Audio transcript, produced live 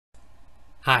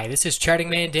Hi, this is Charting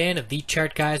Man Dan of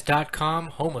TheChartGuys.com,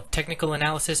 home of technical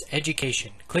analysis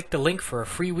education. Click the link for a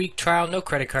free week trial, no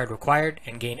credit card required,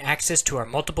 and gain access to our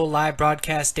multiple live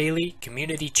broadcasts daily,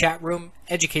 community chat room,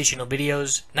 educational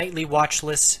videos, nightly watch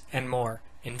lists, and more.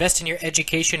 Invest in your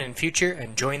education and future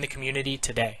and join the community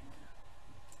today.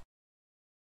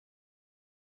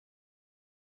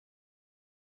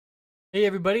 Hey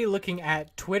everybody, looking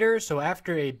at Twitter. So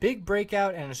after a big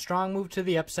breakout and a strong move to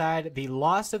the upside, the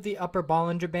loss of the upper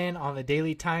Bollinger Band on the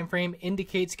daily time frame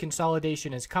indicates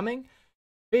consolidation is coming.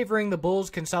 Favoring the bulls,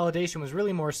 consolidation was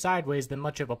really more sideways than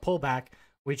much of a pullback,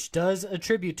 which does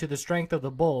attribute to the strength of the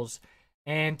bulls.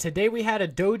 And today we had a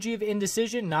doji of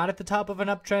indecision, not at the top of an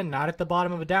uptrend, not at the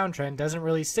bottom of a downtrend. Doesn't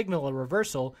really signal a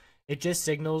reversal, it just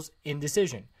signals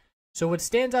indecision. So what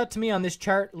stands out to me on this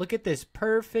chart, look at this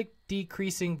perfect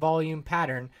decreasing volume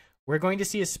pattern. We're going to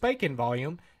see a spike in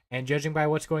volume, and judging by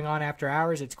what's going on after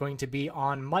hours, it's going to be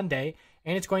on Monday,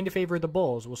 and it's going to favor the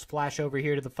bulls. We'll flash over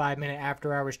here to the 5-minute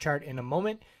after hours chart in a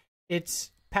moment.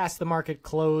 It's past the market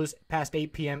close, past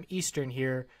 8 p.m. Eastern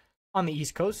here on the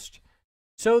East Coast.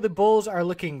 So the bulls are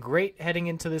looking great heading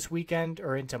into this weekend,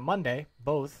 or into Monday,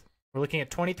 both. We're looking at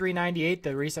 23.98,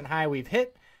 the recent high we've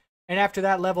hit. And after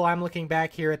that level, I'm looking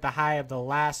back here at the high of the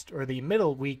last, or the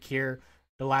middle week here,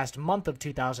 the last month of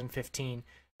 2015.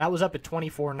 That was up at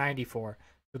 24.94.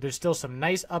 So there's still some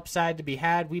nice upside to be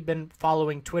had. We've been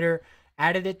following Twitter,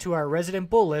 added it to our resident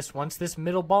bull list once this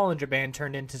middle Bollinger Band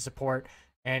turned into support.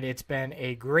 And it's been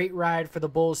a great ride for the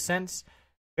bulls since.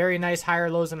 Very nice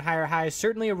higher lows and higher highs.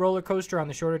 Certainly a roller coaster on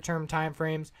the shorter term time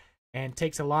frames. And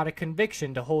takes a lot of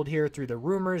conviction to hold here through the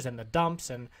rumors and the dumps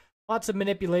and lots of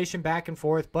manipulation back and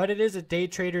forth, but it is a day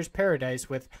trader's paradise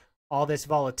with all this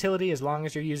volatility as long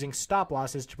as you're using stop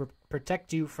losses to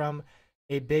protect you from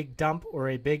a big dump or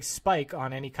a big spike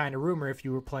on any kind of rumor if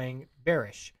you were playing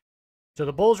bearish. So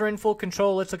the bulls are in full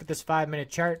control. Let's look at this 5-minute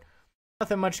chart.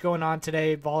 Nothing much going on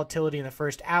today. Volatility in the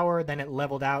first hour, then it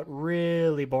leveled out.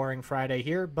 Really boring Friday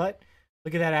here, but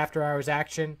look at that after hours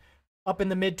action. Up in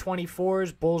the mid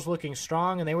 24s, bulls looking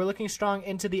strong, and they were looking strong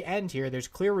into the end here. There's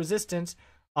clear resistance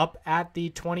up at the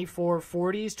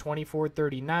 2440s,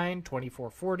 2439,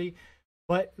 2440,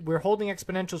 but we're holding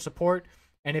exponential support,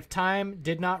 and if time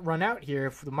did not run out here,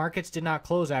 if the markets did not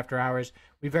close after hours,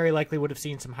 we very likely would have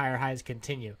seen some higher highs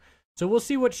continue. So we'll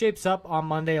see what shapes up on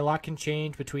Monday. A lot can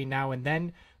change between now and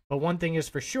then, but one thing is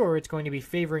for sure, it's going to be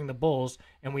favoring the bulls,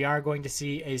 and we are going to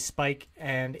see a spike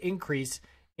and increase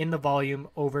in the volume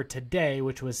over today,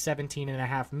 which was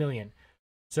 17.5 million.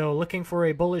 So looking for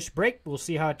a bullish break. We'll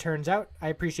see how it turns out. I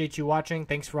appreciate you watching.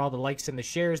 Thanks for all the likes and the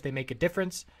shares. They make a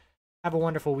difference. Have a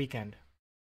wonderful weekend.